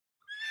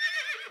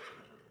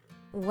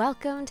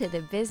Welcome to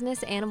the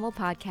Business Animal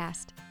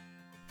Podcast.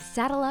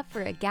 Saddle up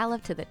for a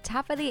gallop to the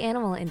top of the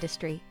animal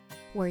industry,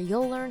 where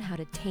you'll learn how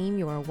to tame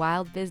your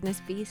wild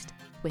business beast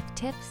with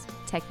tips,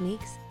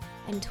 techniques,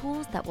 and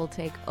tools that will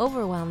take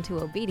overwhelm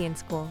to obedience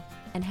school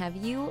and have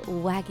you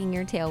wagging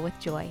your tail with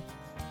joy.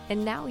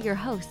 And now your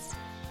hosts,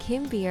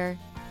 Kim Beer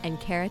and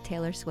Kara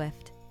Taylor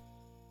Swift.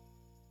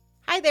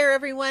 Hi there,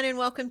 everyone, and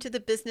welcome to the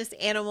Business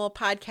Animal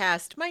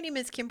Podcast. My name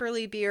is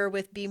Kimberly Beer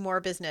with Be More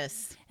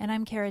Business. And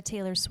I'm Kara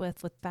Taylor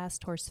Swift with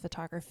Fast Horse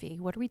Photography.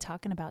 What are we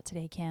talking about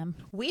today, Kim?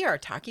 We are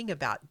talking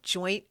about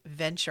joint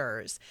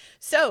ventures.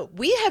 So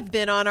we have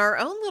been on our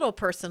own little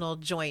personal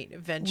joint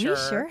venture. We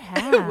sure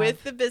have.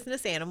 With the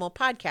Business Animal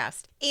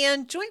Podcast.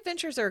 And joint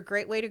ventures are a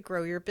great way to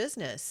grow your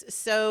business.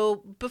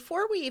 So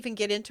before we even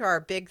get into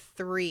our big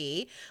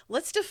three,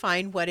 let's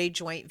define what a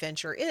joint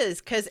venture is.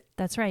 Because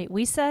that's right.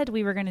 We said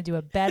we were going to do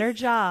a better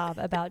job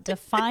about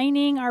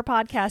defining our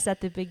podcast at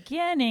the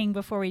beginning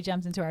before we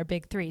jumped into our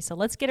big three. So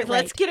let's get it right.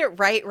 Let's get it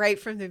right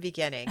from the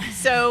beginning.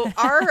 So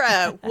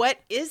our what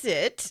is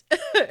it,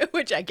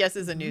 which I guess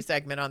is a new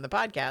segment on the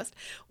podcast.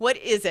 What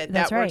is it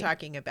that we're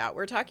talking about?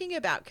 We're talking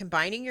about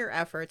combining your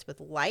efforts with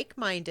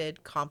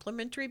like-minded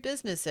complementary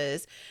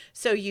businesses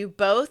so you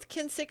both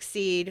can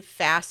succeed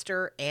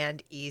faster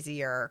and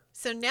easier.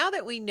 So now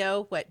that we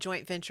know what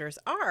joint ventures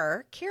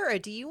are, Kara,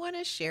 do you want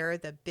to share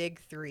the big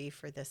three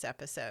for this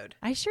episode?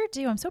 I sure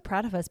do. I'm so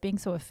proud of us being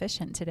so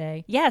efficient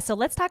today. Yeah, so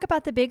let's talk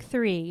about the big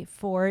three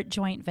for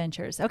joint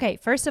ventures. Okay,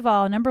 first of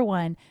all, number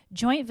one,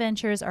 joint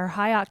ventures are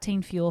high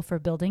octane fuel for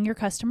building your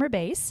customer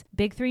base.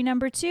 Big three,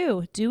 number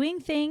two, doing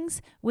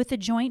things with a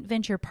joint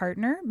venture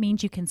partner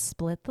means you can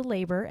split the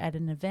labor at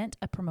an event,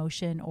 a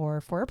promotion,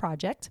 or for a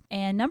project.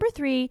 And number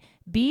three,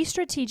 be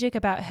strategic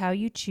about how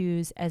you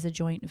choose as a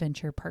joint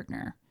venture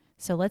partner.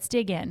 So let's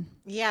dig in.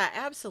 Yeah,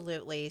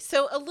 absolutely.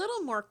 So a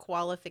little more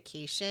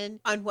qualification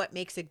on what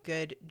makes a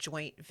good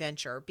joint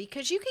venture,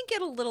 because you can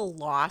get a little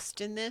lost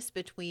in this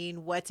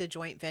between what's a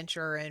joint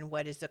venture and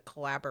what is a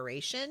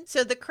collaboration.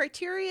 So the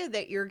criteria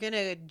that you're going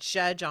to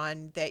judge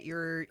on that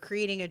you're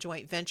creating a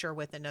joint venture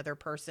with another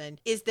person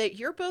is that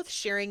you're both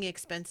sharing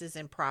expenses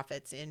and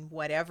profits in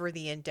whatever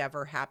the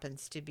endeavor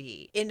happens to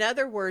be. In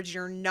other words,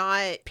 you're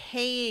not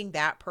paying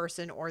that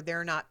person or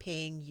they're not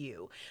paying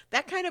you.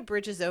 That kind of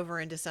bridges over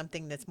into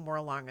something that's more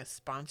along a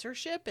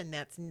sponsorship, and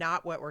that's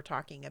not what we're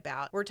talking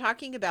about. We're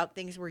talking about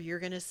things where you're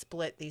going to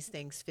split these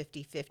things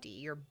 50-50.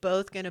 You're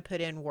both going to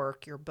put in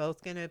work, you're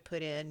both going to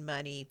put in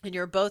money, and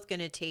you're both going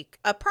to take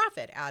a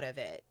profit out of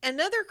it.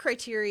 Another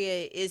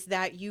criteria is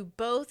that you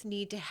both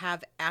need to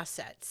have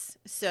assets.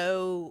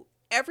 So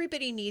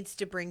everybody needs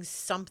to bring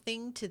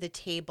something to the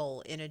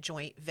table in a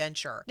joint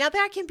venture. Now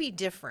that can be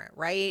different,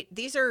 right?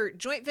 These are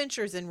joint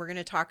ventures, and we're going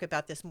to talk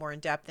about this more in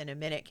depth in a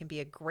minute, can be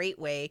a great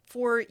way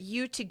for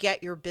you to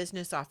get your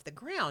business off the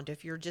ground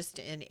if you're just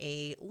in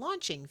a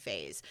launching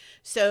phase.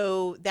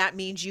 So that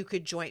means you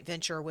could joint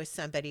venture with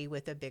somebody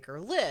with a bigger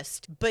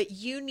list, but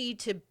you need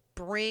to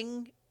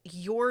bring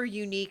your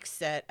unique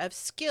set of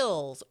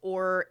skills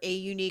or a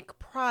unique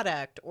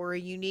product or a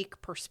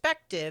unique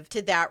perspective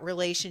to that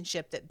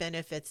relationship that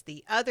benefits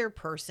the other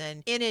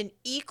person in an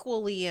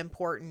equally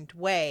important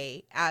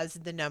way as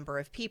the number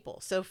of people.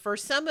 So for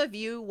some of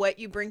you, what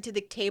you bring to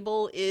the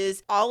table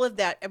is all of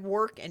that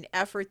work and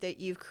effort that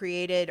you've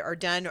created are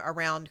done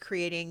around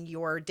creating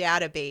your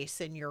database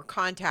and your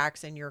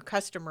contacts and your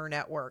customer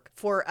network.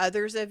 For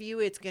others of you,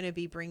 it's going to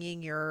be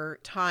bringing your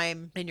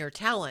time and your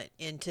talent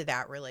into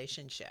that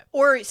relationship,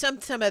 or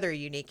some other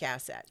unique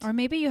asset. Or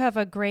maybe you have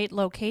a great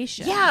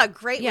location. Yeah,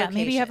 great location.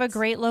 Maybe you have a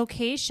great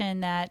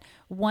location that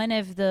one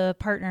of the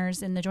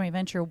partners in the joint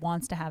venture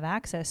wants to have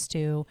access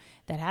to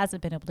that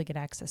hasn't been able to get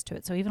access to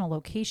it. So even a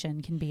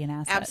location can be an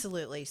asset.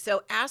 Absolutely.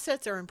 So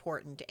assets are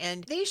important,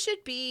 and they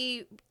should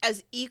be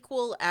as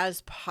equal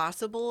as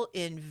possible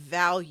in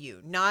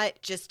value,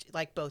 not just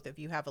like both of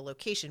you have a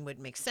location would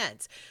make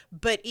sense,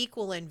 but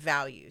equal in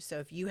value. So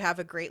if you have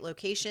a great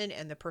location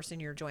and the person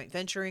you're joint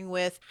venturing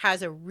with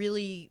has a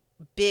really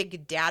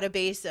big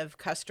database of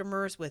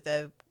customers with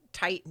a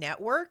tight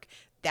network,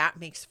 that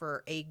makes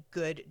for a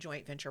good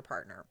joint venture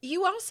partner.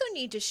 You also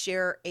need to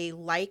share a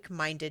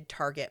like-minded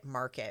target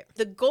market.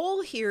 The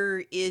goal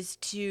here is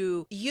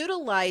to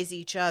utilize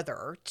each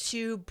other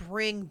to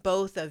bring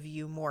both of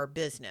you more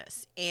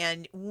business.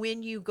 And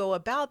when you go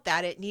about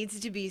that, it needs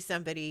to be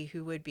somebody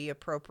who would be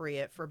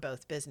appropriate for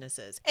both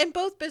businesses. And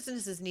both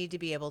businesses need to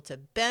be able to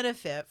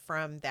benefit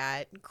from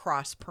that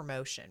cross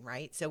promotion,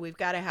 right? So we've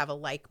got to have a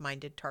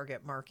like-minded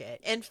target market.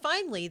 And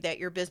finally, that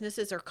your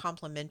businesses are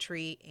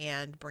complementary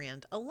and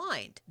brand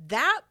aligned.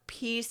 That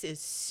piece is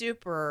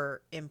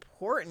super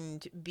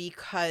important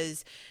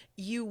because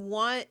you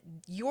want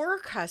your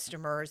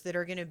customers that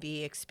are going to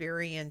be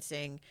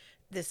experiencing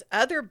this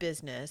other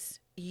business,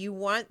 you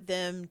want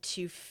them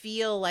to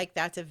feel like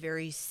that's a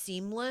very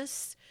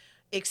seamless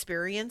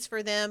experience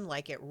for them,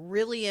 like it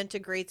really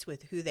integrates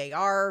with who they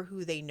are,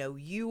 who they know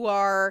you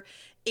are,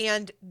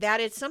 and that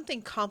it's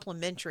something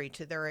complementary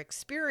to their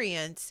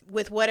experience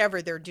with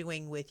whatever they're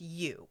doing with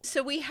you.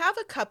 So we have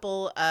a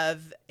couple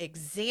of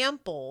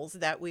examples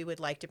that we would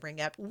like to bring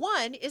up.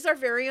 One is our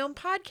very own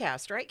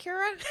podcast, right,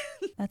 Kara?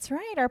 That's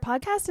right. Our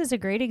podcast is a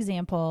great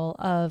example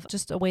of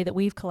just a way that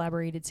we've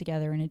collaborated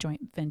together in a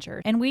joint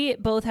venture. And we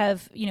both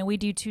have, we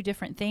do two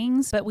different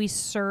things, but we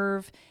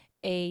serve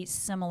a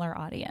similar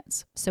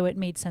audience. So it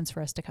made sense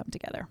for us to come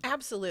together.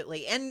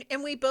 Absolutely. And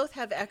we both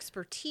have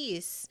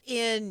expertise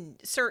in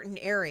certain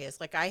areas.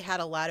 Like I had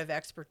a lot of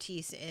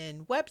expertise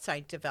in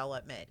website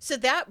development. So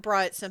that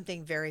brought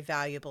something very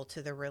valuable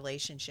to the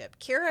relationship.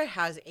 Kara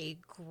has a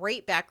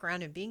great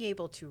background in being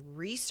able to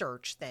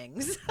research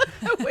things,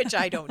 which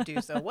I don't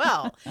do so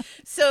well.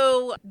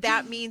 So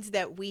that means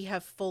that we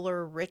have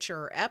fuller,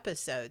 richer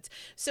episodes.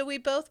 So we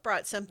both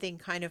brought something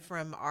kind of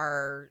from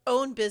our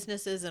own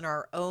businesses and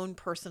our own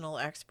personal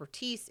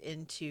expertise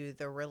into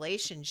the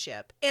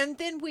relationship. And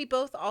then we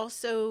both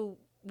also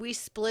we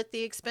split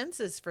the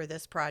expenses for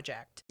this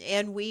project,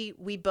 and we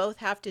both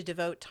have to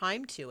devote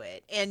time to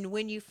it. And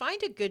when you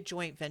find a good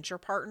joint venture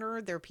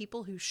partner, there are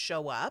people who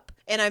show up.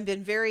 And I've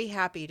been very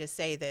happy to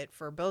say that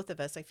for both of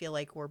us, I feel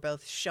like we're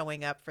both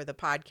showing up for the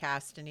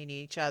podcast and in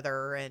each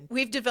other. And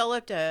we've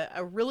developed a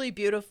really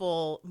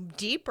beautiful,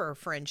 deeper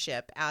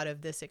friendship out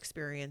of this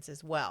experience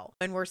as well.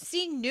 And we're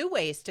seeing new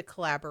ways to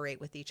collaborate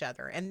with each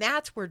other. And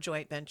that's where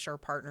joint venture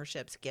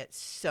partnerships get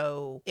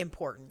so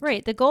important.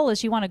 Right. The goal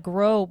is you want to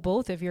grow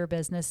both of your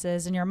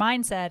businesses and your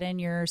mindset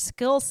and your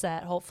skill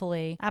set,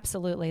 hopefully.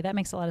 Absolutely. That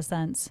makes a lot of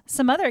sense.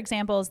 Some other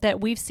examples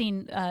that we've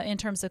seen in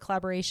terms of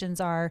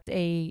collaborations are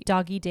a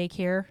doggy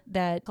daycare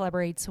that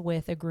collaborates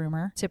with a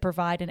groomer to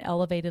provide an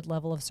elevated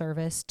level of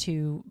service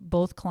to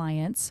both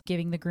clients,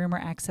 giving the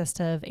groomer access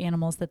to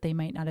animals that they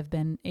might not have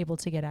been able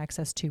to get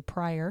access to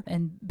prior,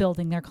 and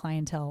building their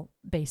clientele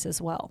base as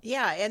well.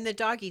 Yeah, and the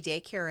doggy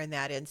daycare in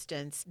that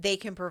instance, they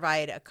can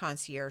provide a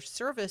concierge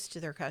service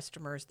to their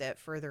customers that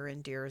further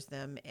endears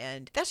them.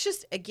 And that's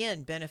just,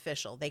 again,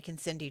 beneficial. They can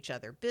send each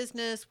other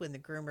business when the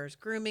groomer's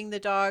grooming the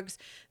dogs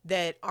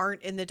that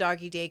aren't in the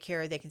doggy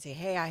daycare. They can say,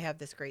 hey, I have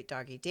this great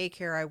doggy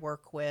daycare I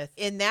work with.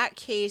 In that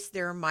case,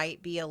 there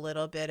might be a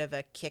little bit of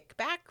a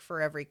kickback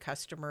for every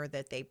customer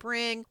that they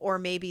bring, or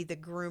maybe the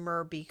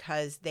groomer,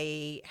 because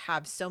they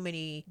have so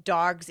many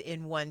dogs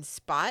in one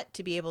spot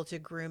to be able to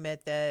groom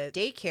at the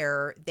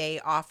daycare,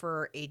 they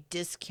offer a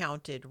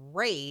discounted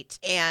rate,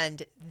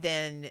 and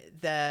then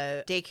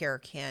the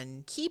daycare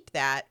can keep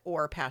that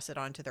or pass it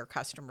on to their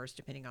customers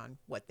depending on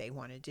what they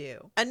want to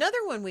do. Another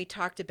one we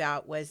talked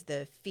about was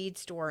the feed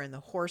store and the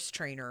horse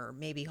trainer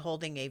maybe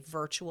holding a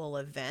virtual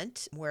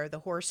event where the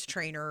horse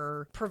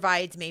trainer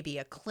provides maybe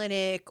a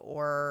clinic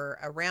or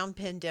a round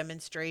pen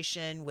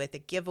demonstration with a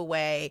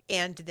giveaway,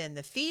 and then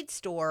the feed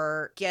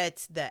store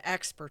gets the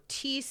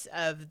expertise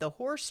of the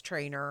horse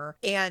trainer,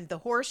 and the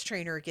horse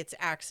trainer gets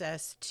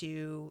access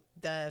to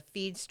the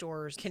feed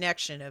store's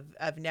connection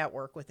of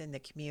network within the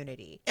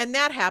community. And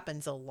that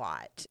happens a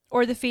lot.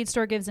 Or the feed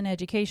store gives an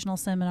educational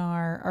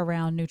seminar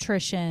around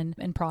nutrition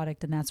and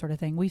product and that sort of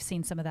thing. We've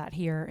seen some of that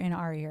here in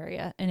our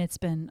area, and it's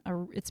been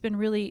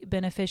really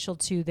beneficial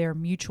to their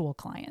mutual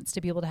clients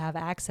to be able to have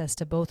access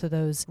to both of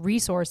those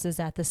resources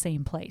at the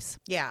same place.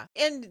 Yeah.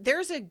 And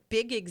there's a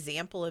big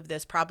example of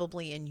this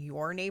probably in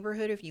your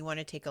neighborhood if you want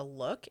to take a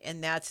look,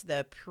 and that's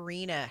the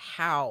Purina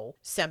How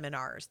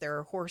seminars.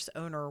 They're horse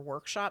owner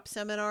workshop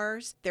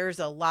seminars. There's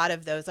a lot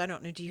of those. I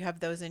don't know. Do you have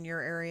those in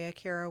your area,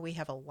 Kara? We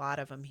have a lot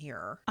of them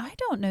here. I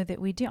don't know that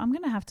we do. I'm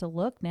going to have to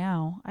look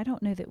now. I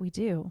don't know that we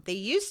do. They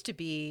used to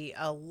be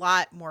a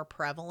lot more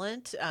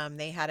prevalent.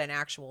 They had an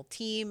actual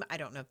team. I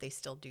don't know if they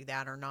still do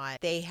that or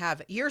not. They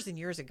have, years and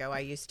years ago, I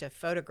used to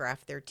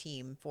photograph their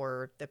team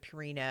for the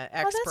Purina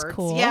experts. Oh, that's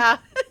cool. Yeah.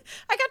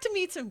 I got to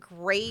meet some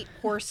great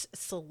horse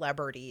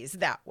celebrities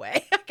that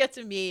way. I got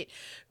to meet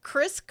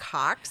Chris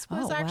Cox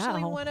was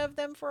actually one of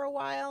them for a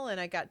while, and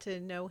I got to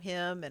know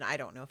him, and I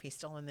don't know if he's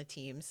still in the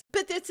teams.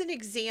 But that's an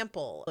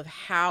example of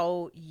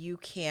how you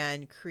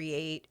can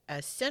create a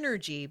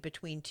synergy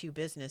between two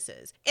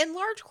businesses. And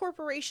large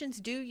corporations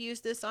do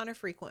use this on a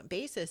frequent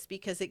basis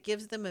because it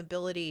gives them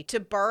ability to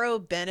borrow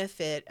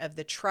benefit of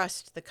the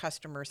trust the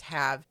customers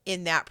have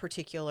in that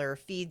particular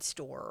feed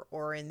store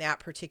or in that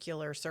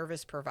particular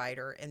service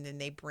provider, and then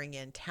they bring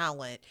in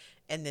talent,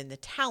 and then the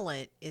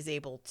talent is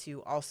able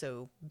to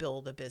also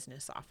build a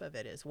business off of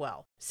it as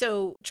well.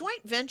 So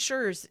joint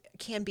ventures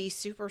can be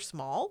super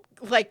small,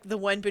 like the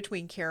one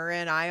between Kara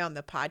and I on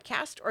the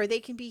podcast, or they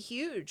can be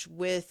huge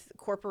with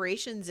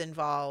corporations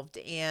involved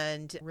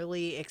and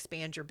really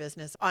expand your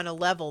business on a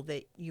level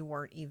that you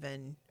weren't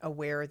even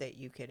aware that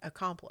you could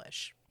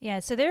accomplish. Yeah,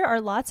 so there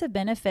are lots of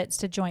benefits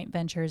to joint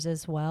ventures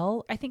as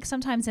well. I think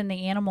sometimes in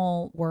the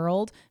animal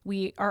world,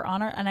 we are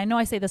on our, and I know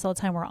I say this all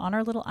the time, we're on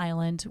our little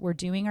island, we're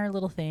doing our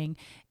little thing,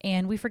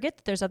 and we forget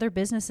that there's other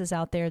businesses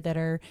out there that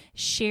are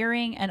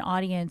sharing an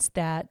audience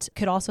that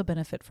could also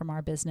benefit from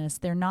our business.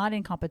 They're not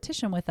in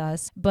competition with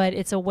us, but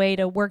it's a way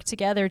to work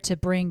together to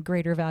bring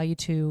greater value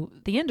to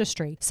the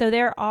industry. So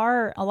there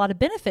are a lot of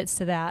benefits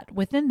to that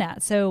within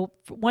that. So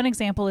one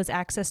example is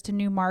access to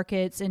new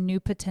markets and new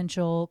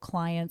potential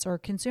clients or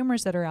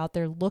consumers that are out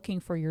there looking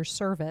for your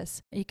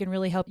service. It can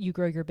really help you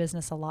grow your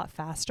business a lot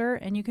faster,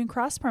 and you can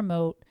cross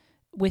promote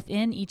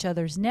within each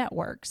other's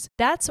networks.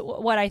 That's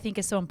what I think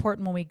is so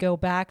important when we go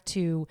back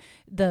to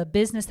the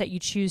business that you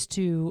choose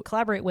to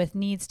collaborate with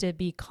needs to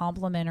be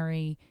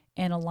complementary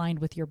and aligned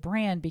with your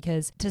brand,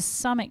 because to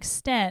some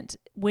extent,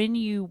 when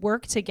you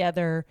work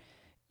together,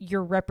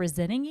 you're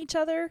representing each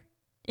other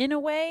in a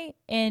way,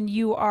 and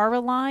you are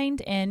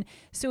aligned. And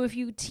so if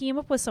you team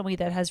up with somebody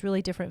that has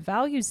really different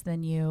values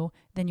than you,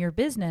 than your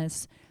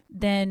business,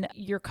 then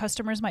your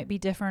customers might be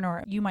different,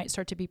 or you might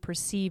start to be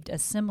perceived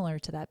as similar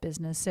to that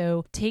business.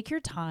 So take your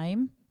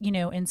time,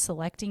 in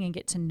selecting and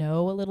get to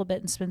know a little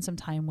bit and spend some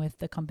time with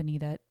the company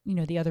that,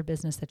 the other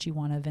business that you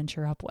want to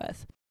venture up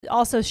with.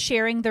 Also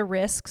sharing the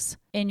risks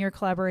in your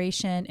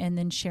collaboration, and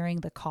then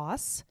sharing the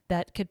costs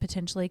that could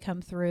potentially come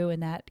through,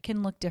 and that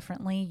can look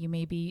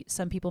differently.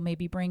 Some people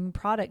maybe bring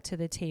product to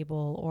the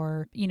table,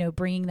 or,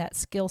 bringing that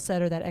skill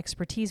set or that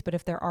expertise. But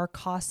if there are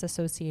costs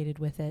associated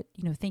with it,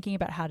 thinking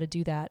about how to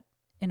do that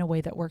in a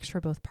way that works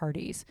for both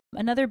parties.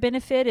 Another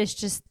benefit is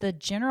just the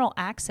general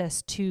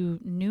access to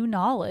new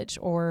knowledge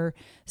or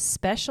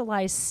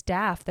specialized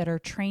staff that are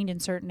trained in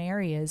certain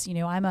areas.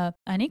 I'm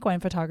an equine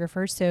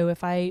photographer, so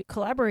if I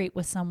collaborate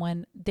with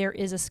someone, there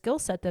is a skill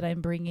set that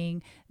I'm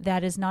bringing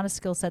that is not a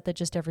skill set that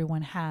just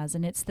everyone has.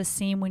 And it's the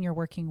same when you're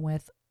working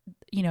with,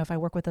 if I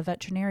work with a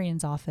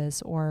veterinarian's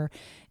office, or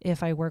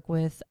if I work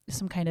with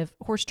some kind of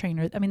horse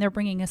trainer. They're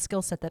bringing a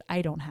skill set that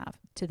I don't have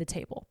to the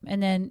table.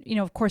 And then,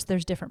 of course,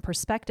 there's different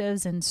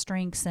perspectives and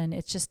strengths, and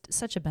it's just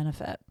such a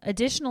benefit.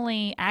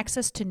 Additionally,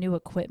 access to new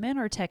equipment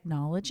or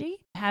technology,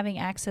 having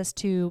access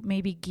to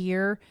maybe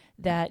gear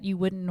that you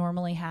wouldn't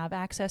normally have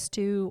access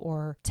to,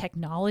 or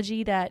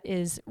technology that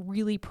is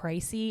really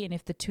pricey. And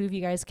if the two of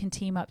you guys can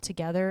team up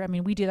together,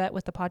 we do that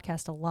with the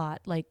podcast a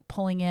lot, like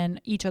pulling in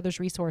each other's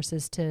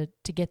resources to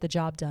get the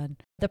job done.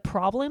 The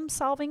problem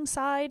solving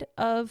side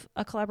of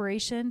a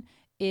collaboration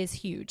is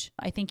huge.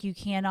 I think you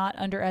cannot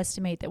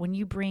underestimate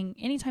that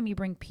anytime you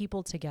bring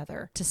people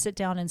together to sit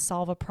down and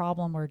solve a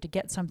problem, or to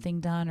get something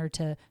done, or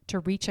to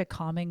reach a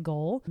common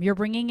goal, you're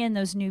bringing in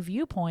those new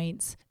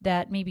viewpoints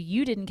that maybe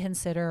you didn't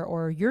consider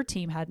or your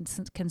team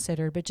hadn't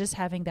considered, but just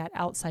having that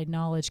outside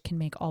knowledge can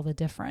make all the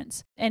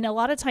difference. And a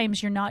lot of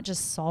times you're not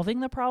just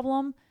solving the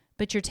problem,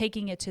 but you're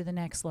taking it to the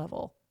next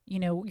level.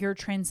 You're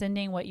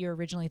transcending what you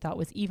originally thought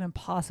was even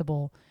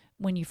possible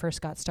when you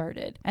first got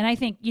started. And I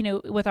think,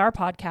 with our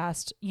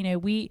podcast,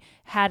 we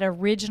had an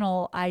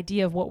original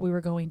idea of what we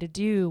were going to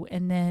do.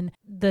 And then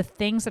the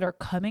things that are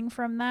coming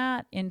from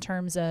that in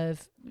terms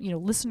of,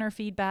 listener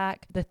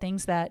feedback, the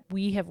things that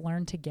we have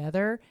learned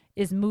together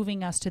is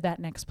moving us to that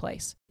next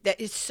place. That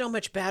is so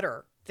much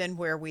better than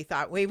where we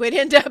thought we would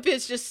end up.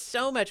 It's just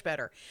so much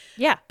better.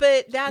 Yeah.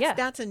 But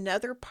that's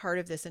another part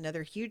of this.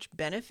 Another huge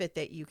benefit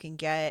that you can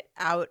get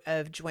out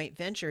of joint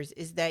ventures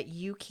is that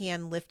you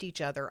can lift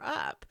each other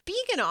up. Being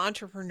an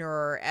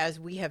entrepreneur, as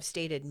we have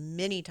stated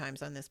many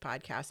times on this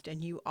podcast,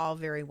 and you all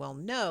very well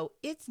know,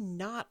 it's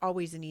not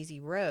always an easy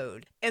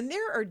road. And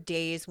there are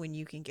days when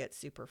you can get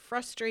super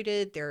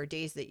frustrated. There are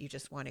days that you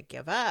just want to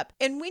give up.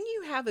 And when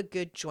you have a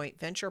good joint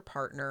venture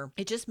partner,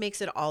 it just makes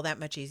it all that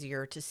much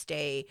easier to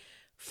stay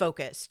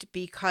focused,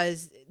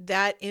 because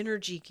that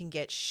energy can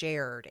get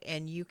shared,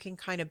 and you can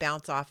kind of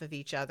bounce off of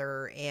each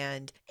other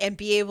and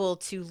be able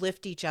to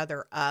lift each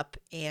other up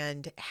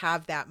and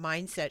have that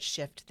mindset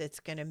shift that's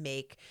going to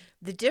make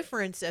the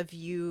difference of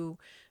you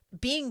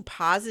being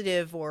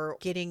positive or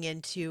getting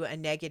into a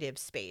negative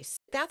space.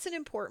 That's an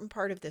important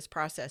part of this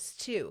process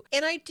too.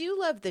 And I do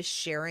love the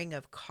sharing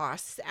of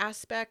costs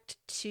aspect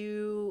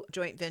to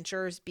joint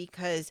ventures,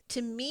 because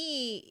to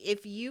me,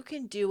 if you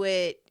can do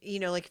it,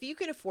 if you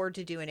can afford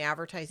to do an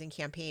advertising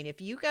campaign,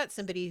 if you got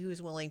somebody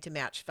who's willing to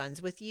match funds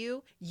with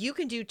you, you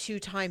can do 2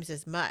 times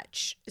as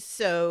much.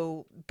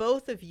 So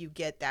both of you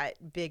get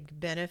that big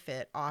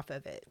benefit off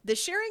of it. The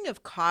sharing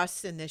of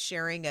costs and the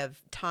sharing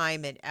of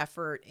time and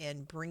effort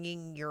and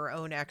bringing your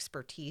own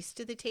expertise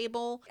to the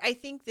table, I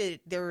think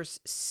that there's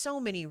so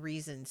many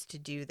reasons to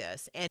do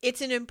this. And it's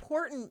an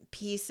important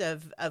piece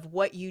of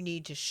what you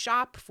need to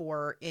shop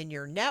for in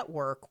your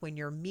network when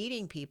you're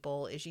meeting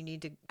people, is you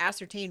need to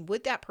ascertain,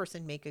 would that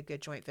person make a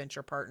good joint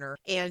venture partner?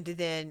 And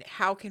then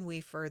how can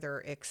we further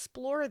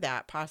explore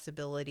that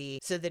possibility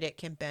so that it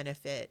can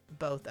benefit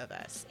both of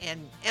us?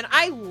 And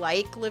I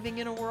like living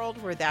in a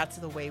world where that's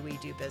the way we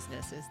do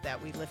business, is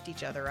that we lift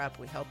each other up,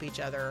 we help each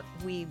other,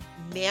 we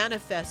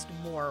manifest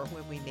more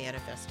when we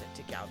manifest it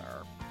together.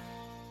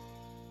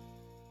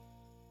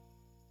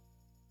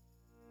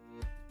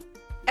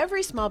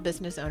 Every small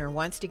business owner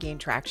wants to gain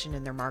traction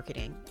in their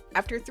marketing.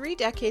 After 3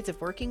 decades of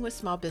working with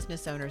small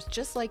business owners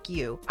just like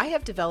you, I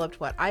have developed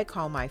what I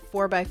call my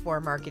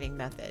 4x4 marketing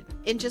method.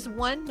 In just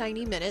one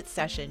 90-minute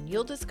session,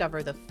 you'll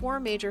discover the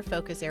 4 major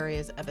focus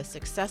areas of a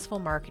successful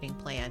marketing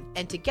plan,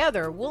 and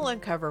together we'll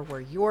uncover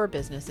where your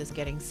business is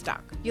getting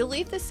stuck. You'll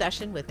leave the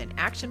session with an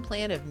action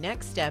plan of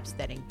next steps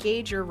that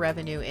engage your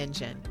revenue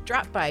engine.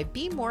 Drop by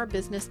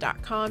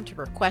bemorebusiness.com to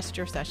request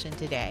your session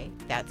today.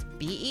 That's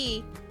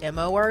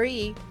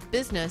BEMORE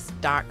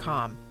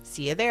business.com.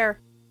 See you there.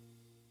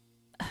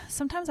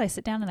 Sometimes I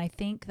sit down and I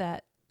think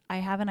that I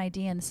have an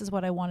idea and this is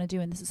what I want to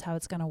do and this is how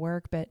it's going to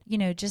work. But,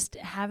 just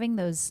having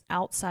those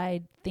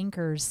outside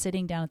thinkers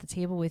sitting down at the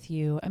table with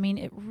you, I mean,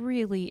 it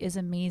really is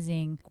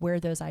amazing where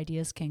those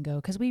ideas can go,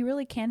 because we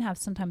really can have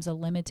sometimes a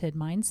limited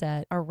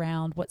mindset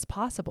around what's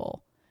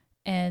possible.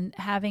 And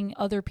having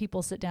other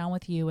people sit down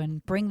with you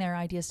and bring their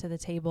ideas to the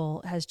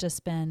table has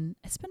just been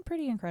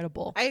pretty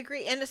incredible. I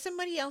agree. And if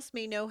somebody else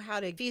may know how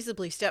to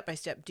feasibly step by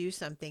step do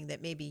something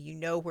that maybe you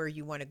know where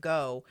you want to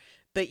go,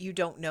 but you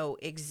don't know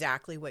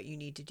exactly what you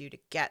need to do to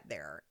get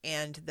there.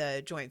 And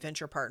the joint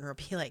venture partner will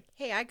be like,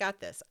 hey, I got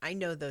this. I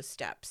know those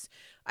steps.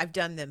 I've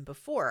done them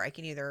before. I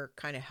can either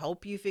kind of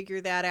help you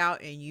figure that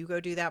out and you go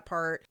do that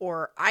part,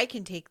 or I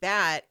can take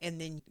that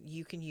and then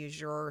you can use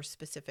your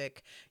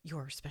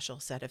special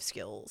set of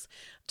skills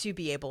to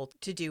be able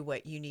to do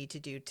what you need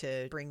to do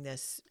to bring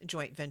this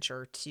joint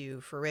venture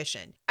to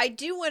fruition. I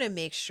do want to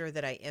make sure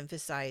that I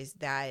emphasize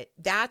that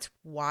that's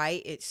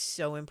why it's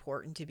so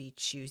important to be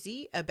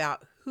choosy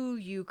about who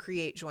you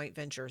create joint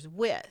ventures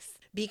with.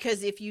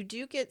 Because if you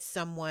do get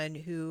someone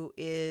who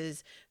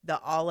is the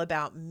all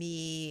about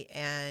me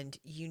and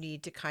you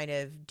need to kind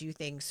of do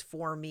things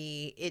for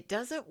me, it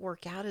doesn't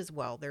work out as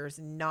well. There's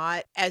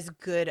not as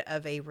good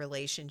of a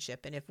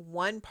relationship. And if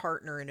one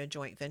partner in a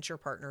joint venture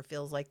partner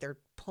feels like they're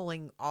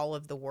pulling all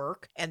of the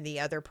work and the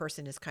other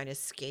person is kind of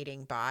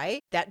skating by,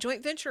 that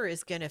joint venture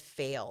is going to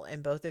fail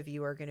and both of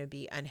you are going to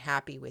be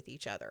unhappy with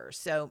each other.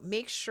 So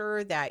make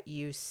sure that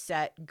you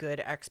set good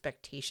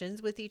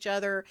expectations with each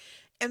other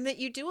and that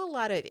you do a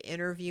lot of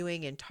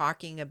interviewing and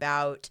talking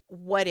about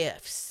what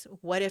ifs.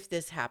 What if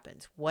this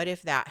happens? What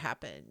if that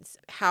happens?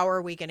 How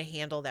are we going to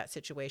handle that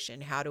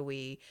situation? How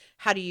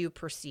do you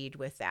proceed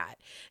with that?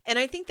 And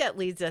I think that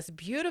leads us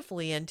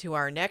beautifully into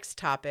our next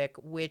topic,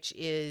 which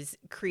is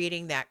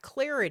creating that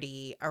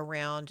clarity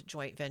around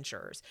joint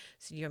ventures.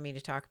 So you want me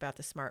to talk about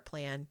the SMART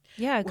plan?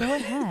 Yeah, go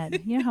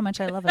ahead. You know how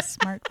much I love a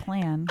SMART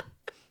plan.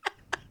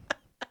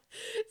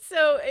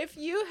 So if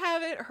you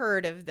haven't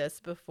heard of this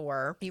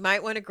before, you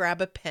might want to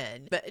grab a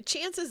pen. But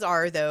chances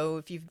are, though,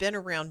 if you've been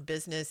around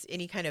business,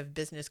 any kind of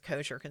business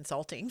coach or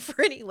consulting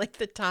for any length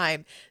of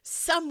time,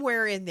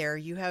 somewhere in there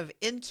you have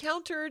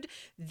encountered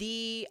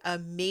the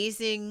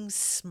amazing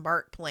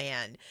SMART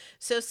plan.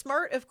 So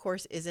SMART, of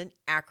course, is an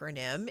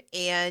acronym,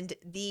 and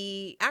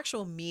the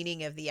actual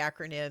meaning of the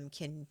acronym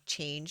can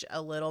change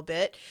a little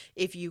bit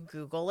if you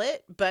Google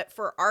it. But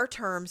for our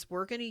terms,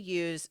 we're going to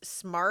use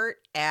SMART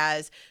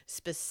as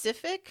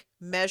specific,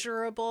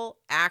 measurable,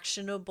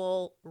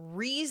 actionable,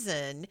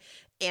 reason,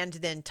 and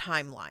then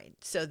timeline.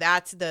 So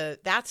that's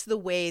the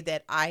way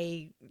that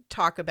I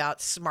talk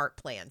about SMART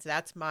plans.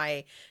 That's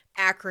my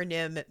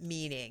acronym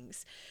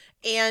meanings.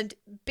 And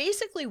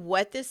basically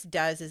what this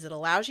does is it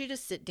allows you to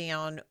sit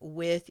down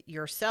with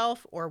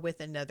yourself or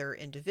with another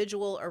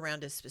individual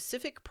around a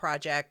specific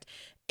project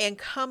and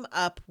come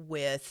up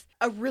with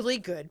a really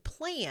good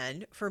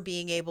plan for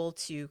being able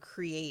to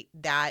create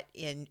that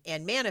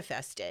and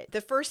manifest it.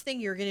 The first thing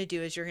you're going to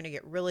do is you're going to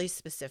get really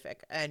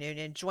specific. And in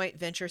a joint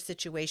venture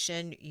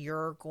situation,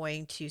 you're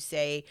going to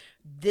say,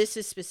 this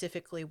is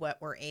specifically what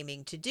we're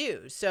aiming to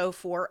do. So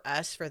for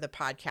us, for the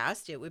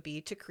podcast, it would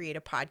be to create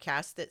a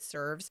podcast that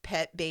serves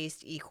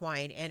pet-based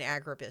equine and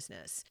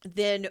agribusiness.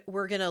 Then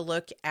we're going to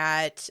look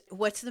at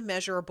what's the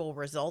measurable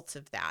results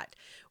of that.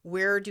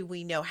 Where do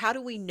we know? How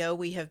do we know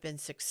we have been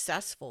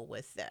successful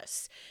with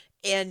this?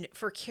 And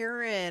for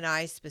Kara and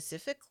I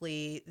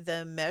specifically,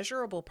 the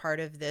measurable part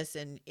of this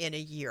in a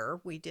year,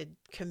 we did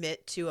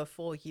commit to a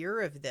full year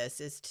of this,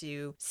 is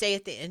to say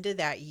at the end of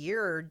that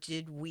year,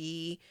 did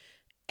we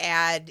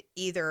add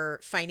either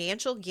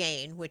financial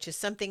gain, which is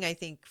something I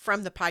think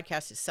from the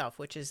podcast itself,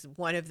 which is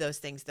one of those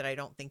things that I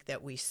don't think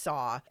that we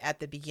saw at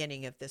the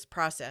beginning of this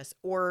process,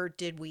 or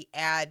did we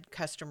add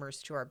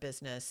customers to our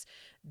business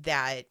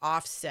that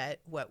offset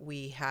what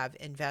we have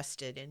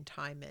invested in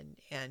time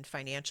and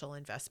financial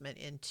investment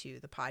into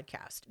the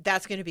podcast?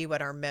 That's going to be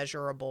what our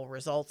measurable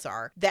results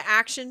are. The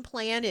action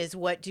plan is,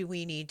 what do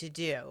we need to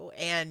do?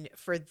 And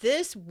for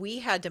this, we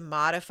had to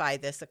modify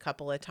this a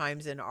couple of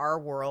times in our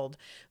world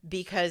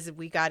because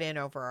we got in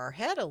over our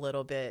head a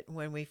little bit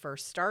when we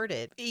first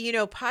started. You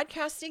know,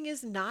 podcasting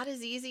is not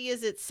as easy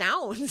as it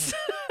sounds.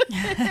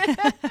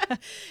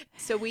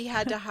 So we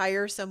had to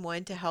hire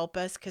someone to help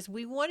us because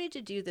we wanted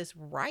to do this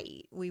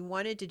right. We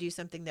wanted to do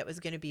something that was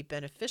going to be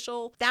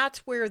beneficial. That's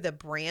where the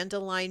brand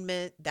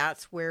alignment,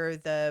 that's where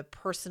the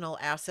personal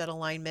asset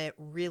alignment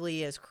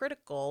really is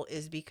critical,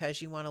 is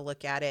because you want to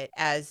look at it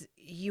as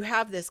you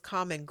have this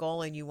common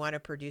goal and you want to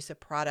produce a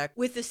product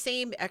with the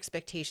same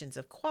expectations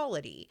of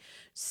quality.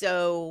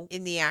 So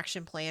in the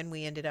action plan,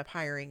 we ended up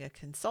hiring a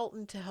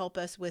consultant to help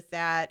us with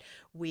that.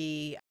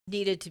 We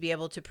needed to be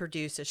able to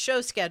produce a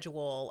show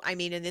schedule. I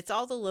mean, and it's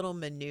all the little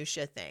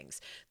minutia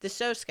things. The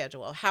show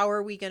schedule, how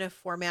are we going to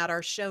format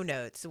our show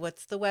notes?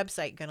 What's the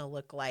website going to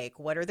look like?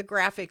 What are the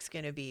graphics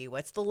going to be?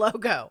 What's the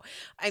logo?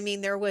 I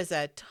mean, there was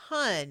a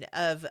ton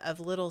of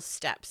little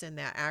steps in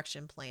that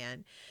action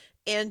plan.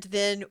 And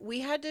then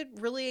we had to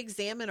really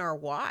examine our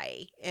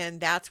why.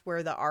 And that's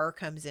where the R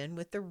comes in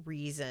with the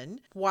reason.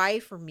 Why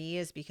for me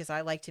is because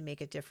I like to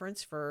make a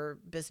difference for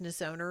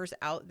business owners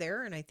out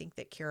there. And I think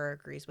that Kara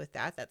agrees with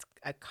that. That's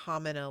a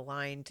common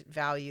aligned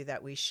value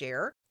that we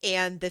share.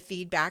 And the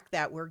feedback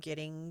that we're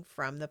getting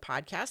from the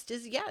podcast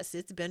is, yes,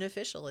 it's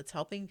beneficial. It's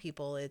helping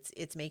people.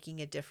 It's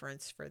making a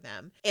difference for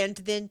them. And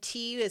then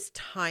T is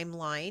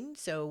timeline.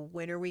 So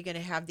when are we going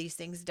to have these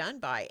things done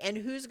by? And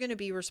who's going to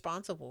be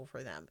responsible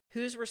for them?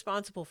 Who's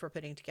responsible for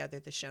putting together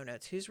the show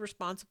notes? Who's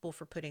responsible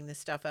for putting this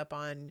stuff up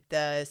on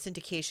the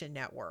syndication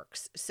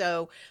networks?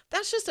 So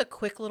that's just a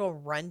quick little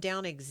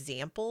rundown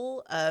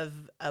example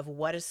of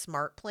what a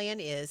SMART plan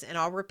is. And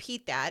I'll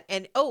repeat that.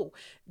 And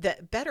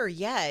better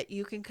yet,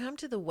 you can come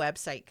to the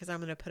website, because I'm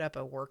going to put up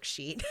a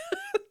worksheet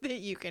that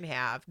you can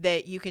have,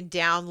 that you can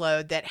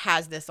download, that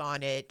has this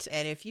on it.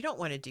 And if you don't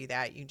want to do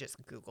that, you can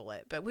just Google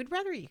it. But we'd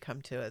rather you come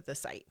to the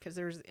site because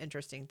there's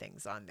interesting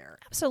things on there.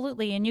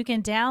 Absolutely. And you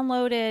can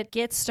download it,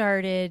 get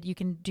started. You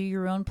can do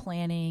your own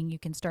planning. You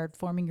can start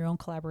forming your own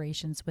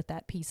collaborations with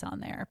that piece on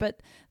there. But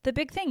the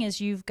big thing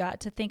is you've got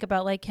to think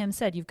about, like Kim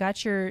said, you've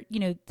got your,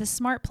 the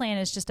SMART plan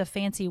is just a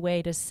fancy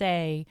way to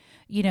say,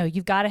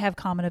 you've got to have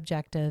common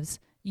objectives.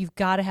 You've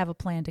got to have a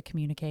plan to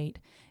communicate.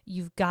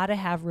 You've got to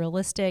have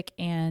realistic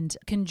and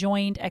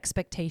conjoined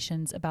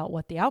expectations about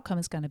what the outcome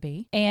is going to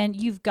be. And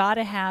you've got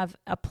to have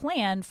a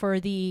plan for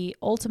the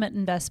ultimate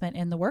investment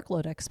in the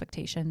workload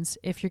expectations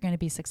if you're going to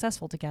be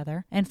successful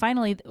together. And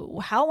finally,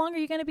 how long are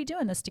you going to be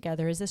doing this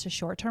together? Is this a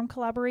short-term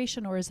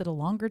collaboration or is it a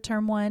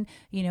longer-term one?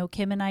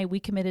 Kim and I, we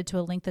committed to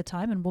a length of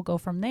time and we'll go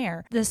from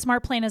there. The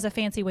SMART plan is a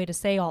fancy way to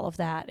say all of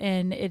that.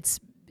 And it's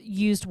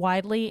used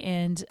widely,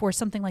 and for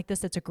something like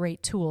this, it's a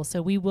great tool.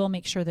 So we will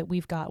make sure that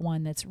we've got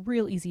one that's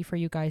real easy for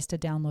you guys to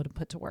download and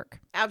put to work.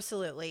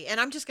 Absolutely. And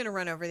I'm just going to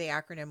run over the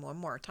acronym one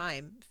more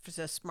time.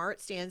 So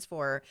SMART stands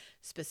for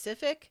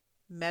specific,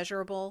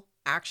 measurable,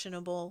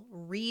 actionable,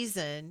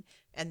 reason,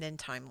 and then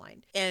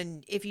timeline.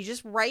 And if you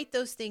just write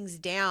those things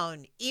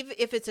down, even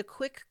if it's a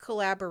quick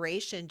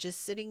collaboration,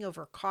 just sitting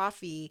over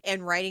coffee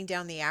and writing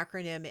down the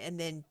acronym and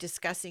then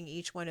discussing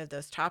each one of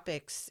those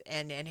topics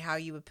and how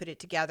you would put it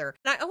together.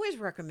 And I always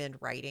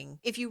recommend writing.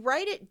 If you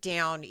write it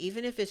down,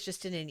 even if it's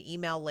just in an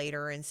email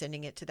later and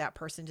sending it to that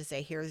person to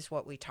say, here's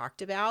what we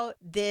talked about,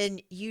 then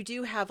you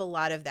do have a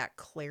lot of that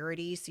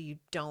clarity so you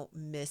don't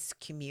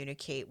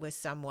miscommunicate with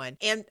someone.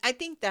 And I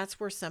think that's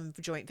where some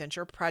joint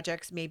venture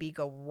projects maybe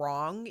go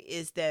wrong,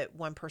 is that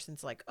one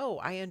person's like, oh,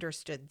 I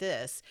understood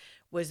this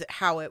was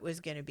how it was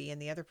going to be. And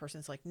the other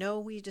person's like, no,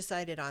 we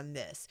decided on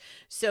this.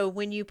 So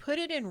when you put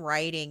it in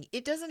writing,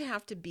 it doesn't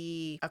have to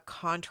be a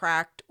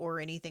contract or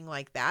anything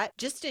like that.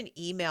 Just an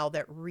email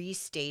that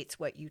restates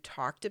what you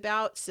talked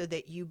about so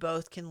that you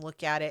both can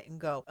look at it and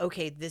go,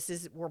 okay,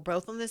 we're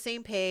both on the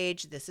same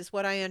page. This is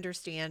what I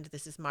understand.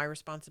 This is my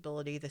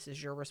responsibility. This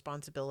is your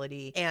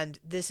responsibility. And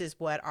this is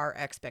what our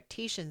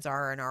expectations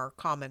are and our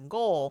common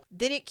goal.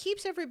 Then it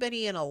keeps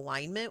everybody in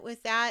alignment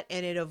with that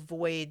and it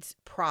avoids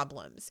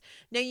problems.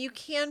 Now you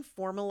can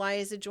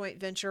formalize a joint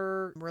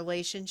venture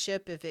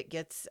relationship if it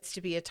gets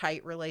to be a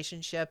tight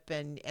relationship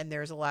and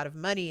there's a lot of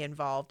money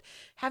involved.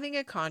 Having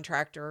a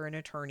contractor or an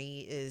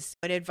attorney is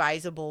an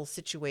advisable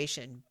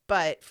situation.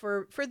 But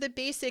for the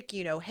basic,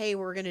 hey,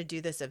 we're going to do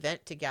this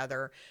event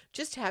together,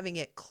 just having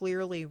it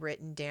clearly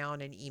written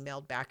down and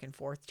emailed back and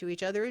forth to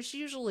each other is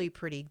usually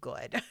pretty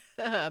good.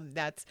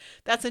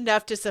 That's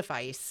enough to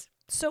suffice.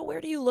 So where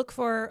do you look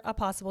for a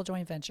possible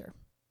joint venture?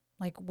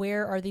 Like,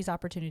 where are these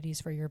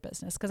opportunities for your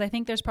business? Because I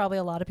think there's probably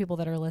a lot of people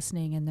that are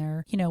listening and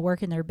they're,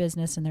 working their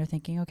business and they're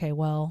thinking, okay,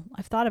 well,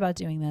 I've thought about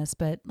doing this,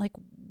 but like,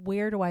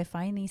 where do I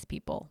find these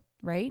people?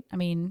 Right? I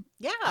mean,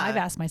 yeah, I've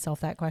asked myself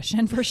that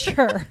question for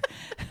sure.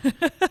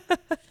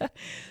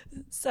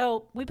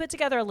 So we put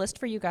together a list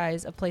for you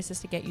guys of places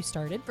to get you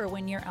started for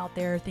when you're out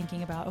there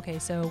thinking about, okay,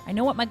 so I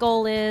know what my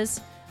goal is.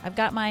 I've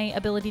got my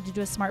ability to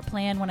do a SMART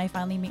plan when I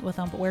finally meet with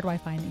them, but where do I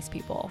find these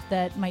people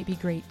that might be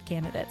great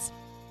candidates?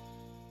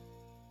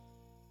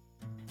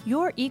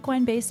 Your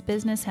equine-based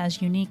business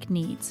has unique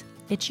needs.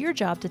 It's your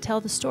job to tell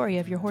the story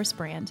of your horse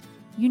brand.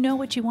 You know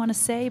what you want to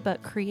say,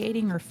 but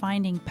creating or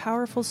finding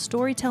powerful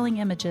storytelling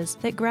images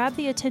that grab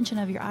the attention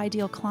of your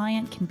ideal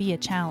client can be a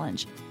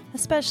challenge,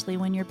 especially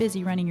when you're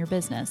busy running your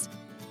business.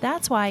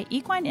 That's why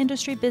equine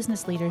industry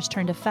business leaders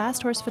turn to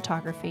Fast Horse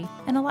Photography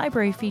and a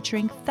library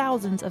featuring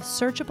thousands of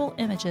searchable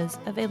images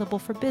available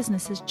for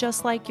businesses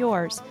just like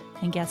yours.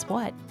 And guess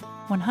what?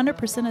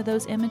 100% of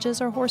those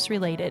images are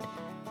horse-related.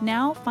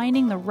 Now,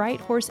 finding the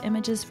right horse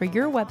images for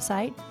your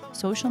website,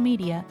 social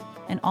media,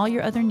 and all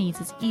your other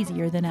needs is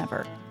easier than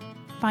ever.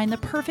 Find the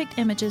perfect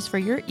images for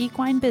your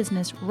equine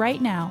business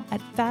right now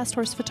at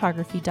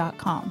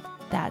fasthorsephotography.com.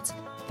 That's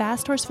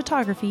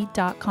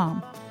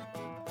fasthorsephotography.com.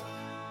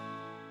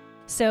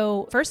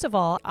 So first of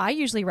all, I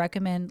usually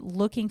recommend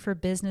looking for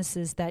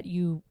businesses that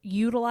you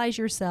utilize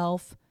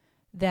yourself,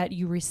 that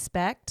you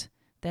respect,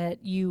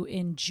 that you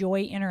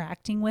enjoy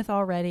interacting with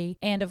already,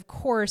 and of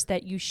course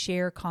that you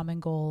share common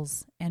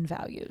goals and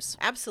values.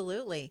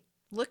 Absolutely.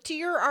 Look to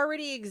your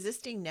already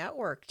existing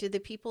network, to the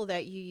people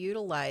that you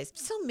utilize.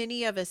 So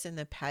many of us in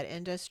the pet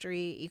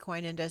industry,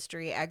 equine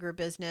industry,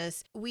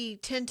 agribusiness, we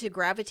tend to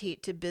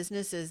gravitate to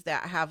businesses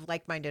that have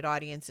like-minded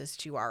audiences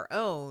to our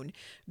own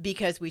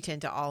because we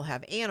tend to all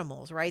have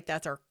animals, right?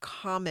 That's our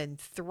common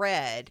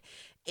thread.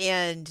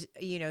 And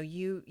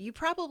you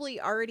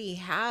probably already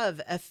have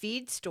a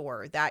feed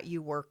store that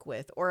you work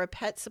with or a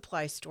pet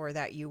supply store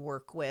that you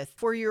work with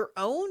for your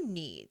own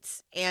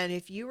needs. And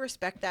if you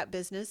respect that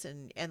business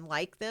and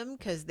like them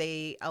because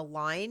they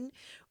align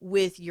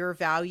with your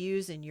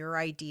values and your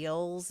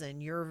ideals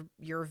and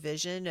your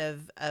vision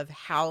of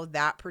how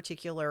that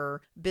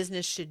particular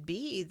business should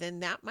be, then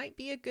that might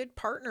be a good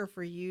partner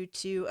for you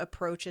to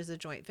approach as a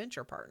joint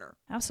venture partner.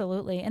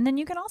 Absolutely. And then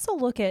you can also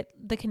look at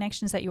the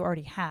connections that you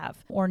already have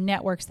or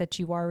networks that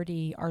you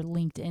already are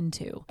linked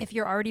into. If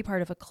you're already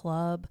part of a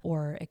club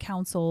or a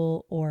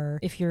council, or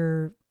if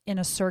you're in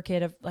a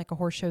circuit of like a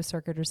horse show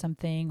circuit or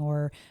something,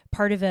 or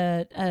part of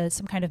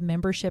some kind of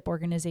membership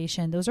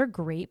organization, those are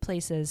great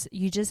places.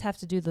 You just have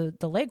to do the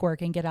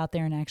legwork and get out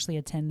there and actually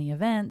attend the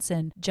events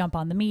and jump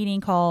on the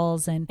meeting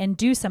calls and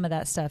do some of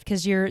that stuff,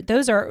 because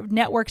those are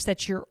networks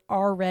that you're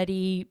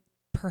already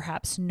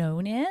perhaps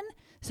known in.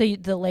 So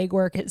the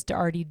legwork is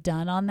already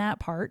done on that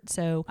part.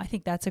 So I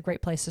think that's a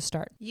great place to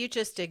start. You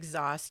just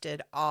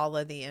exhausted all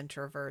of the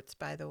introverts,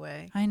 by the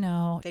way. I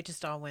know. They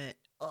just all went,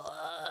 ugh.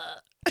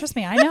 Trust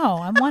me, I know.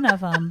 I'm one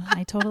of them.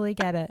 I totally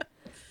get it.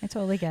 It's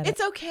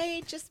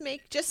okay.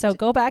 So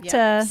go back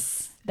to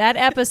that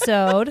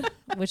episode,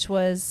 which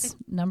was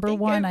number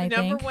one, I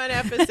think. Number one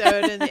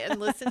episode and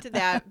listen to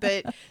that.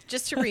 But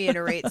just to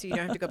reiterate, so you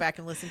don't have to go back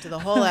and listen to the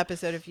whole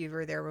episode if you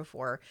were there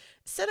before,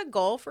 set a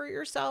goal for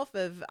yourself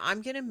of,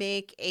 I'm going to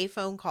make a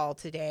phone call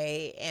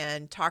today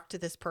and talk to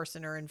this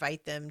person or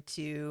invite them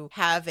to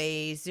have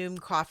a Zoom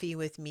coffee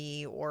with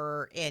me,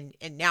 and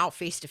now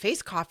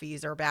face-to-face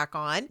coffees are back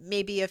on,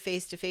 maybe a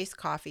face-to-face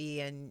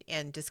coffee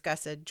and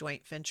discuss a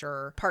joint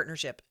venture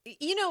partnership. And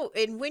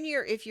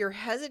if you're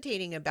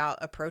hesitating about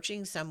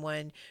approaching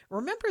someone,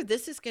 remember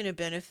this is going to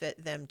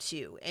benefit them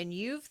too. And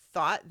you've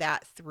thought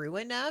that through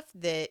enough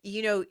that,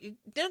 you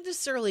don't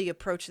necessarily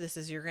approach this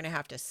as you're going to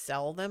have to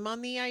sell them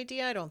on the idea.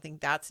 I don't think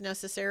that's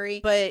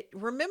necessary. But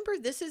remember,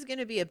 this is going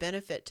to be a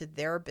benefit to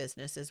their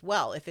business as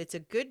well. If it's a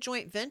good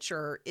joint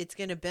venture, it's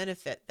going to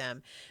benefit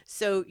them.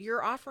 So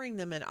you're offering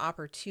them an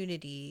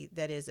opportunity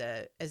that is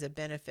as a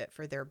benefit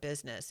for their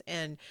business.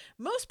 And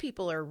most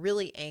people are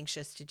really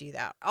anxious to do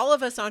that. All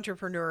of us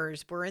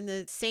entrepreneurs, we're in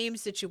the same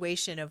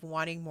situation of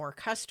wanting more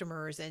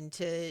customers and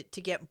to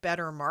get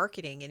better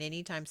marketing. And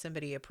anytime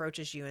somebody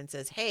approaches you and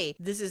says, hey,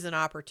 this is an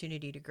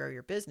opportunity to grow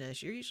your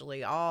business, you're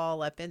usually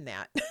all up in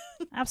that.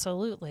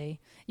 Absolutely.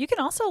 You can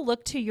also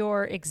look to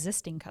your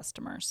existing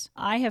customers.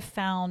 I have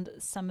found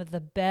some of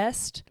the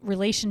best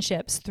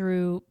relationships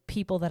through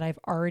people that I've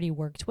already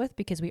worked with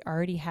because we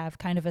already have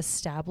kind of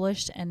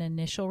established an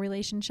initial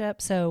relationship.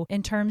 So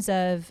in terms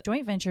of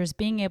joint ventures,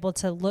 being able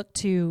to look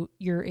to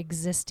your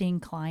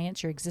existing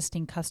clients, your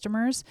existing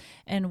customers,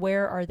 and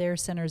where are their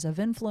centers of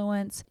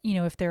influence?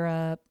 If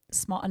they're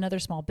another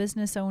small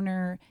business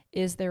owner,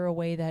 is there a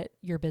way that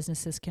your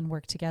businesses can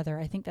work together?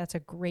 I think that's a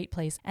great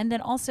place. And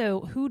then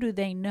also, who do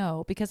they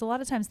know? Because a lot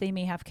of times they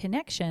may have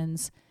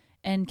connections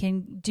and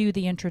can do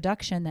the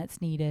introduction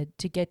that's needed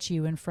to get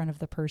you in front of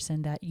the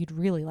person that you'd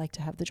really like to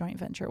have the joint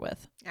venture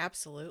with.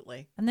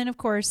 Absolutely. And then of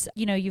course,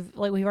 we've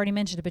already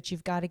mentioned it, but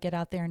you've got to get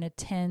out there and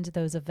attend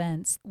those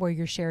events where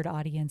your shared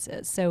audience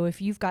is. So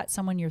if you've got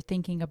someone you're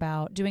thinking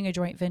about doing a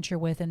joint venture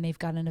with and they've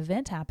got an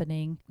event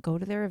happening, go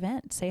to their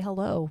event, say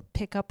hello,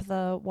 pick up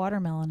the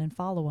watermelon and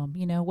follow them,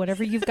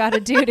 whatever you've got to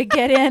do to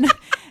get in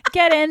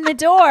the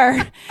door.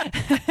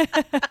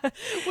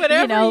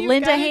 Whatever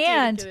lend a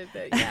hand.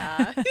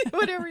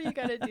 Whatever you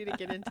got to do to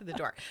get into the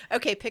door.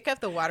 Okay, pick up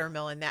the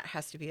watermelon. That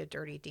has to be a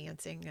Dirty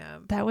Dancing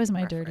that was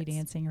my reference. Dirty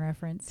Dancing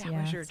reference. That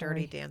was your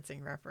Dirty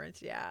Dancing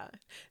reference, yeah.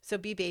 So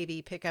be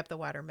baby, pick up the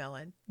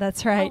watermelon.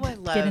 That's right. Oh, I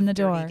love get in the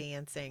door. Dirty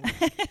Dancing.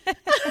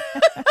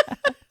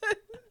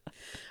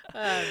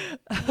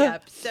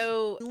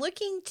 So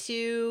looking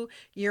to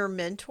your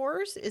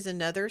mentors is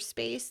another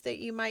space that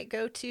you might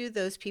go to.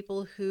 Those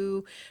people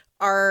who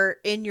are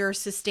in your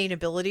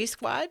sustainability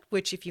squad,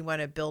 which if you want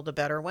to build a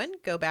better one,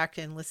 go back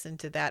and listen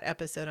to that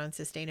episode on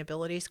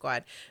sustainability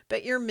squad.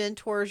 But your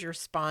mentors, your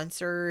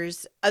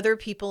sponsors, other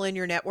people in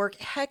your network,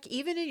 heck,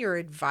 even in your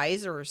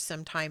advisors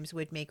sometimes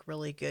would make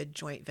really good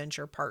joint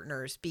venture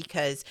partners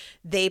because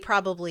they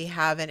probably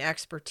have an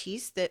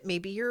expertise that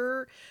maybe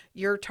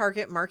your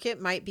target market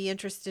might be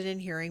interested in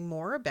hearing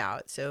more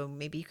about. So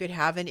maybe you could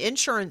have an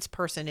insurance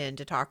person in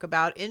to talk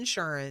about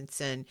insurance,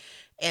 and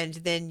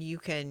then you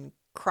can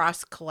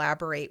cross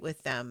collaborate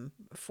with them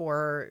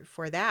for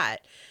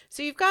that.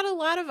 So you've got a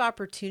lot of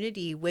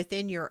opportunity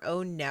within your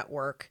own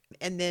network,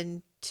 and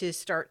then to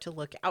start to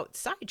look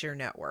outside your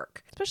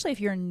network. Especially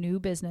if you're a new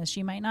business,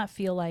 you might not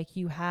feel like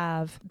you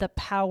have the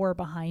power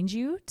behind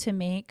you to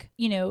make,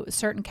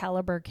 certain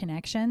caliber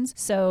connections.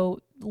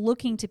 So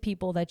looking to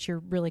people that you're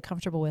really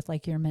comfortable with,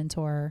 like your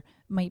mentor,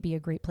 might be a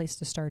great place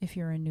to start if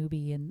you're a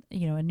newbie and,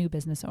 a new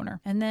business owner.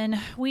 And then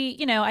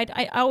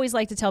I always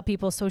like to tell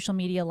people social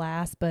media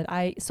last, but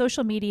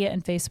social media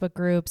and Facebook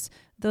groups,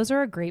 those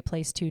are a great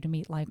place too to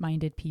meet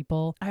like-minded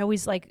people. I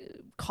always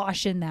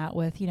caution that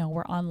with,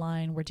 we're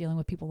online, we're dealing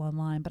with people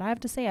online, but I have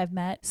to say I've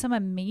met some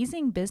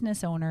amazing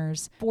business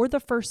owners for the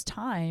first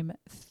time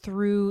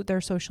through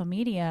their social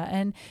media,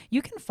 and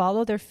you can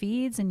follow their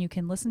feeds and you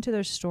can listen to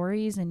their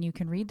stories and you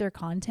can read their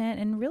content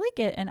and really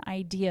get an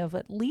idea of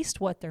at least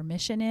what their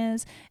mission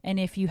is and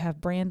if you have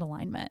brand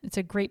alignment. It's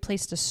a great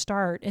place to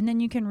start, and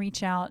then you can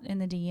reach out in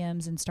the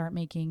DMs and start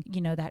making,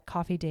 that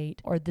coffee date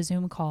or the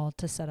Zoom call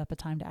to set up a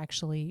time to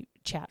actually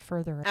chat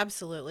further.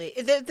 Absolutely.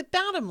 The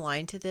bottom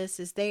line to this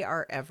is they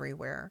are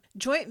everywhere.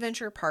 Joint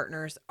venture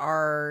partners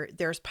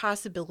there's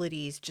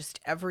possibilities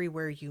just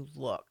everywhere you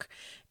look.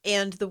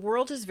 And the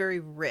world is very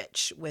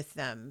rich with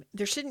them.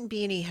 There shouldn't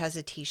be any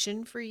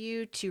hesitation for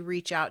you to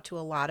reach out to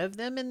a lot of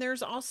them. And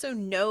there's also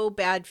no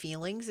bad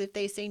feelings if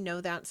they say,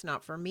 no, that's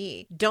not for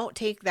me. Don't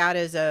take that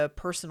as a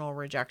personal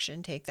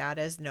rejection. Take that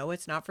as, no,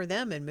 it's not for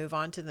them, and move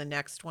on to the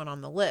next one on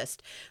the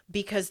list,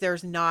 because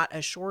there's not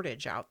a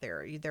shortage out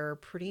there. There are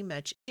pretty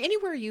much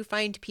anywhere you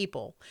find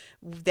people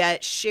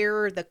that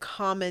share the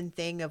common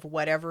thing of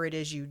whatever it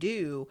is you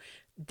do,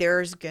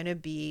 there's going to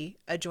be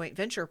a joint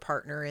venture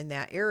partner in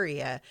that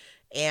area.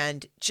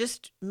 And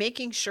just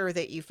making sure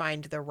that you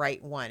find the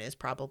right one is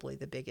probably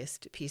the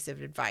biggest piece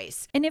of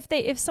advice. And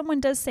if someone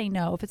does say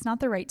no, if it's not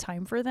the right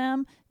time for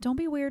them, don't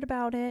be weird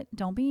about it.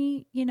 Don't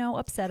be,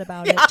 upset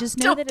about it. Just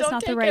know that it's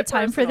not the right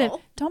time for them.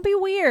 Don't be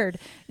weird.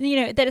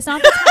 That it's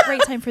not the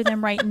right time for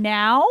them right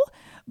now.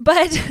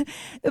 But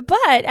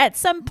at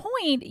some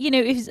point,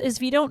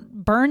 if you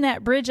don't burn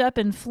that bridge up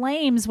in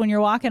flames when you're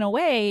walking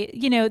away,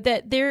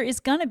 that there is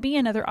going to be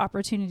another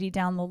opportunity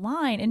down the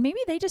line. And maybe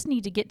they just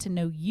need to get to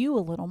know you a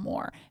little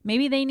more.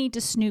 Maybe they need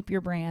to snoop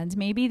your brand.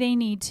 Maybe they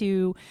need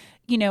to,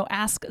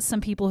 ask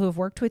some people who have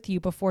worked with you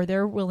before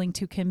they're willing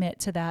to commit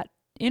to that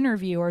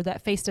interview or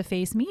that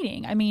face-to-face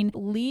meeting. I mean,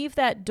 leave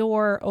that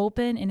door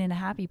open and in a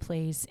happy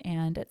place.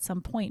 And at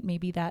some point,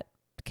 maybe that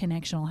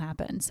connection will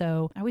happen.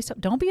 So I always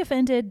don't be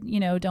offended,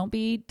 don't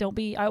be,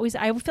 I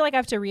feel like I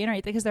have to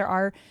reiterate, because there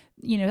are,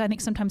 I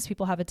think sometimes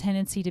people have a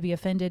tendency to be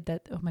offended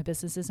that, oh, my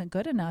business isn't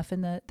good enough.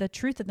 And the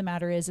truth of the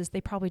matter is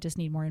they probably just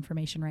need more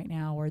information right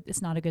now, or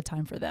it's not a good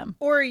time for them.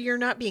 Or you're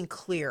not being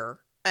clear.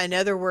 In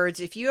other words,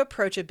 if you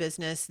approach a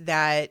business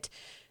that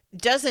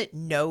doesn't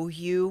know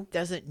you,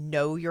 doesn't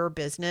know your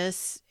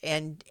business,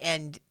 and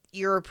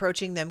you're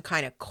approaching them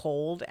kind of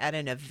cold at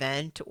an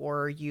event,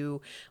 or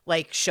you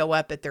show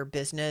up at their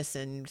business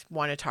and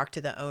want to talk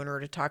to the owner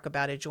to talk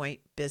about a joint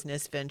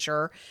business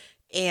venture,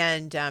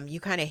 and you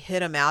kind of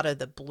hit them out of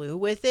the blue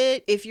with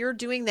it. If you're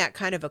doing that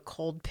kind of a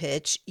cold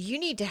pitch, you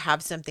need to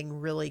have something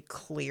really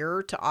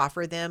clear to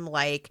offer them.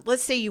 Like,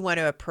 let's say you want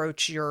to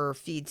approach your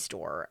feed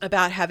store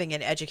about having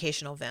an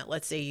educational event.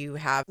 Let's say you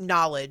have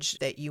knowledge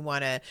that you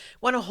want to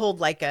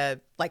hold like a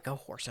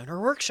horse owner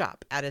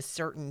workshop at a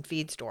certain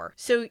feed store.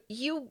 So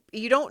you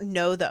don't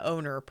know the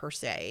owner per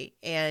se,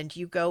 and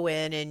you go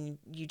in and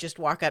you just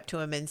walk up to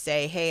them and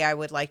say, hey, I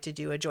would like to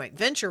do a joint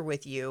venture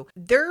with you.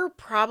 They're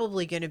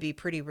probably going to be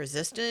pretty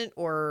resistant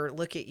or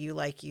look at you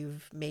like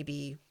you've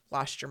maybe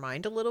lost your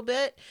mind a little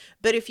bit.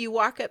 But if you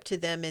walk up to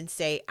them and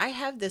say, I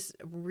have this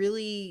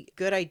really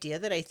good idea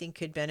that I think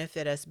could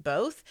benefit us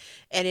both,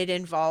 and it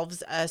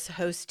involves us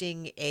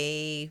hosting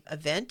a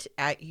event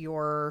at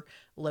your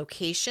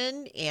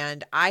location,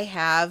 and I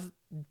have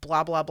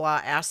blah, blah, blah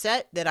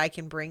asset that I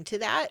can bring to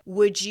that.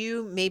 Would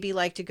you maybe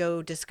like to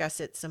go discuss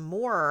it some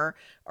more,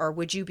 or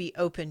would you be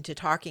open to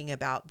talking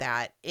about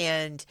that?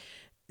 And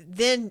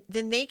then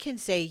they can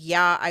say,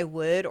 yeah, I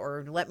would,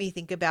 or let me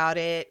think about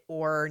it,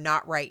 or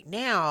not right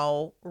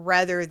now,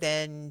 rather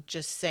than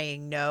just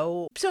saying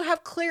no. So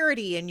have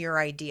clarity in your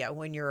idea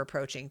when you're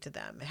approaching to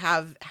them.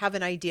 Have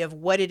an idea of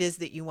what it is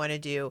that you want to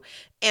do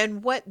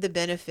and what the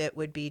benefit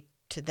would be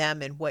to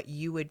them and what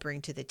you would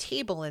bring to the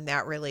table in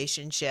that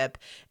relationship.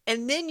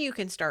 And then you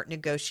can start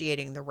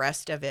negotiating the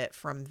rest of it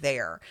from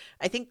there.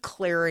 I think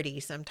clarity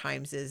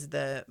sometimes is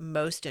the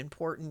most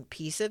important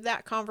piece of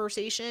that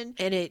conversation.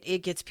 And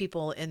it gets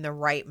people in the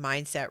right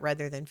mindset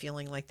rather than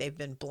feeling like they've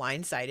been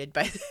blindsided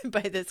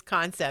by this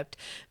concept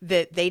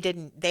that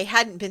they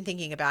hadn't been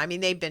thinking about. I mean,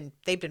 they've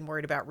been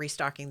worried about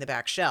restocking the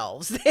back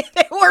shelves.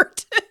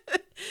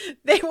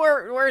 They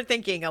weren't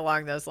thinking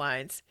along those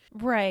lines.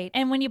 Right.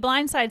 And when you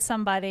blindside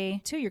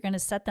somebody too, you're going to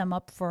set them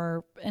up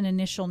for an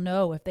initial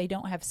no if they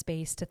don't have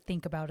space to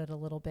think about it a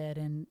little bit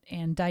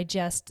and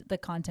digest the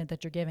content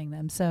that you're giving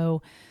them.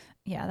 So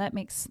yeah, that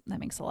makes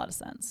a lot of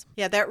sense.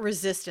 Yeah, that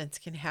resistance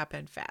can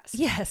happen fast.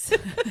 Yes.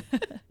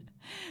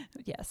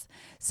 Yes.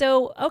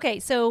 So, okay.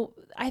 So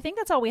I think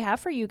that's all we have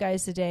for you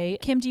guys today.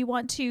 Kim, do you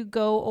want to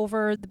go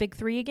over the big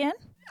three again?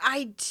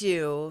 I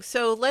do.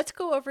 So let's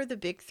go over the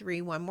big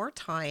three one more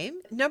time.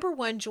 Number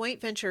one,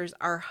 joint ventures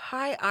are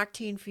high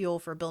octane fuel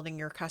for building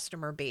your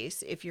customer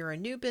base. If you're a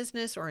new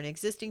business or an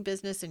existing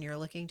business and you're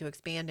looking to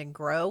expand and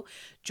grow,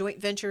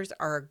 joint ventures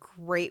are a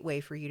great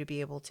way for you to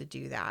be able to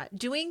do that.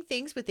 Doing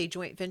things with a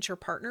joint venture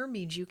partner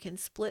means you can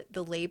split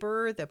the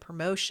labor, the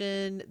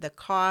promotion, the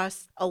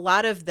costs, a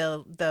lot of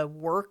the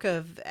work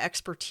of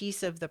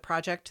expertise of the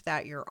project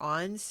that you're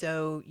on.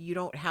 So you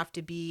don't have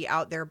to be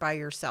out there by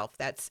yourself.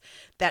 That's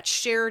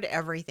shared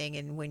everything.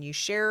 And when you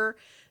share,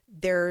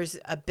 there's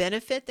a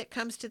benefit that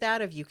comes to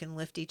that of you can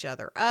lift each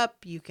other up,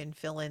 you can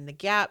fill in the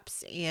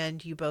gaps,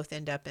 and you both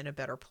end up in a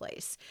better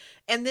place.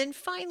 And then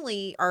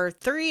finally, our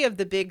three of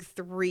the big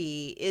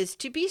three is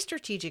to be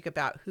strategic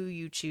about who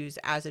you choose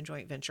as a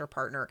joint venture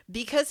partner.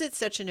 Because it's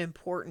such an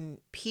important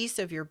piece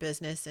of your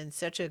business and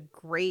such a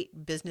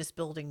great business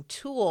building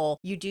tool,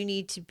 you do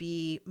need to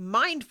be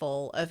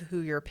mindful of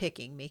who you're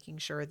picking, making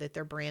sure that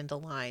they're brand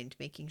aligned,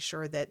 making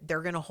sure that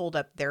they're going to hold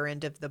up their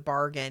end of the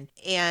bargain,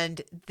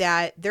 and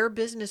that their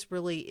business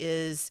really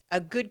is a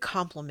good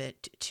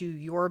complement to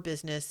your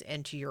business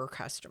and to your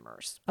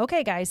customers.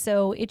 Okay, guys,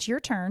 so it's your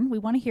turn. We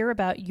want to hear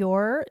about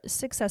your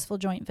successful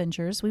joint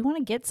ventures. We want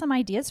to get some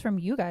ideas from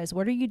you guys.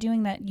 What are you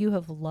doing that you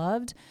have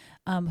loved?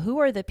 Who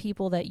are the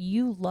people that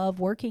you love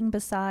working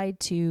beside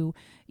to,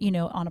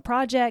 on a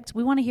project?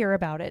 We want to hear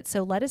about it.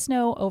 So let us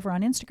know over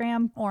on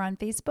Instagram or on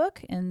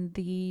Facebook in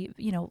the,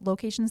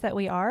 locations that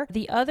we are.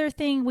 The other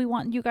thing we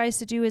want you guys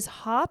to do is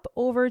hop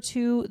over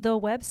to the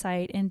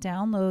website and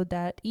download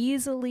that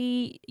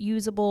easily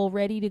usable,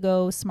 ready to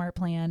go smart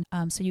plan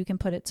so you can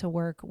put it to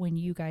work when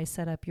you guys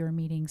set up your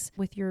meetings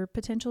with your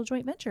potential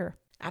joint venture.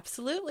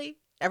 Absolutely.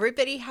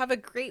 Everybody have a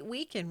great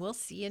week, and we'll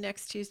see you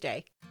next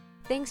Tuesday.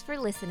 Thanks for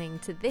listening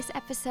to this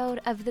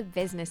episode of The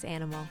Business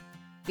Animal.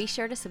 Be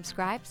sure to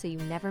subscribe so you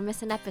never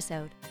miss an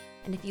episode.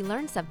 And if you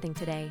learned something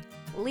today,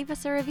 leave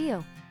us a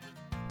review.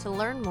 To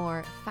learn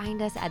more,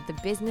 find us at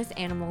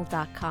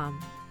thebusinessanimal.com.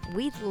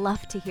 We'd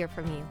love to hear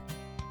from you.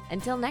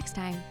 Until next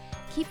time,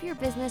 keep your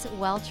business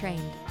well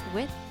trained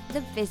with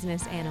The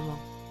Business Animal.